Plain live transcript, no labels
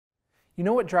You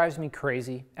know what drives me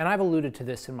crazy, and I've alluded to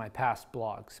this in my past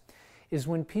blogs, is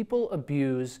when people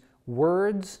abuse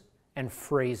words and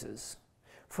phrases.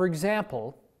 For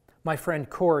example, my friend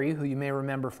Corey, who you may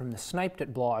remember from the Sniped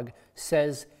It blog,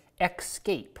 says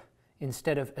escape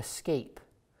instead of escape.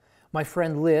 My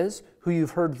friend Liz, who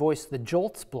you've heard voice the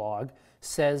Jolts blog,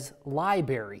 says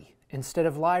library instead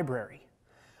of library.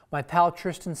 My pal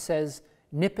Tristan says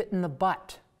nip it in the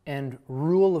butt and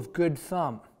rule of good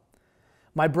thumb.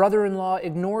 My brother-in-law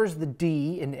ignores the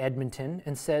D in Edmonton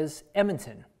and says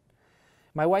Edmonton.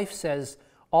 My wife says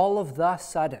all of the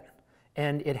sudden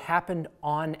and it happened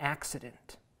on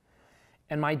accident.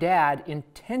 And my dad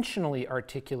intentionally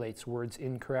articulates words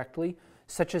incorrectly,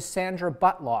 such as Sandra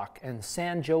Butlock and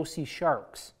San Josie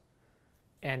Sharks.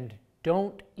 And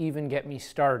don't even get me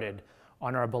started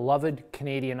on our beloved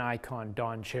Canadian icon,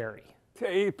 Don Cherry.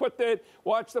 He put that,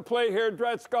 watch the play here,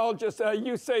 Dretzkall, just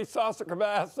you say saucer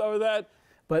crevasse over that.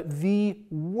 But the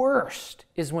worst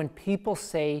is when people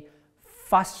say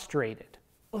fustrated.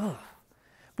 Ugh.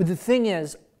 But the thing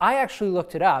is, I actually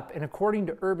looked it up, and according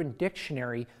to Urban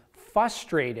Dictionary,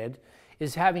 fustrated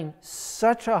is having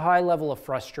such a high level of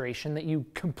frustration that you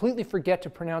completely forget to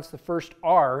pronounce the first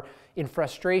R in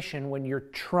frustration when you're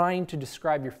trying to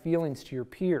describe your feelings to your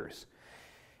peers.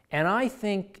 And I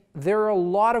think there are a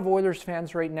lot of Oilers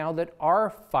fans right now that are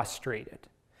frustrated.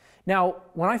 Now,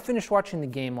 when I finished watching the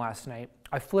game last night,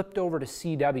 I flipped over to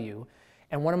CW,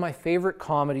 and one of my favorite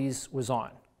comedies was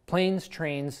on, Planes,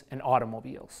 Trains, and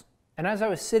Automobiles. And as I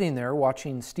was sitting there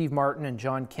watching Steve Martin and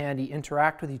John Candy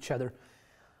interact with each other,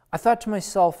 I thought to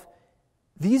myself,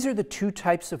 these are the two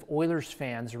types of Oilers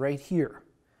fans right here.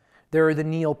 There are the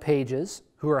Neil Pages,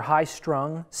 who are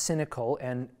high-strung, cynical,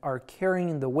 and are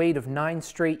carrying the weight of 9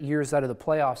 straight years out of the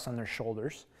playoffs on their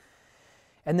shoulders.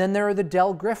 And then there are the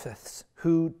Del Griffiths,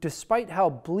 who, despite how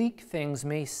bleak things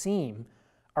may seem,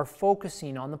 are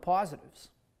focusing on the positives.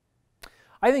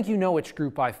 I think you know which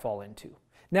group I fall into.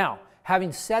 Now,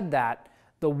 having said that,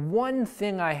 the one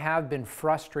thing I have been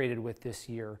frustrated with this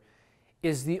year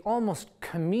is the almost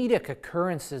comedic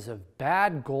occurrences of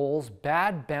bad goals,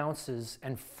 bad bounces,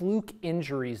 and fluke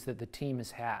injuries that the team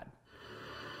has had.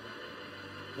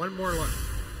 One more look.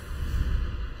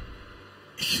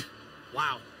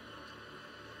 Wow.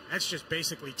 That's just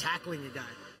basically tackling a guy.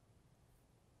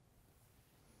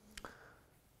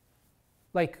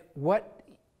 Like, what?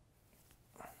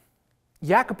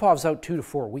 Yakupov's out 2 to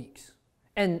 4 weeks.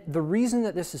 And the reason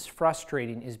that this is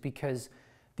frustrating is because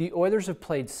the Oilers have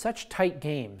played such tight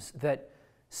games that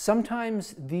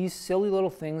sometimes these silly little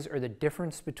things are the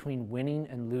difference between winning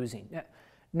and losing.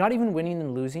 Not even winning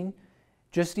and losing,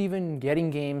 just even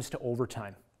getting games to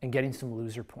overtime and getting some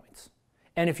loser points.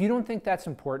 And if you don't think that's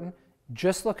important,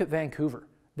 just look at Vancouver.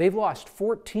 They've lost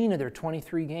 14 of their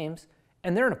 23 games,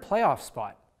 and they're in a playoff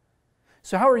spot.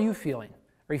 So how are you feeling?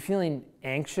 Are you feeling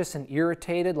anxious and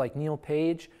irritated like Neil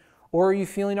Page? Or are you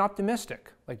feeling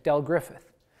optimistic like Del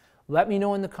Griffith? Let me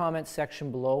know in the comments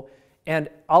section below. And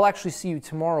I'll actually see you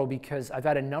tomorrow because I've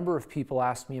had a number of people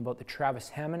ask me about the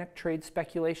Travis Hamonic trade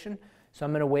speculation. So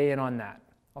I'm going to weigh in on that.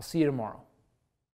 I'll see you tomorrow.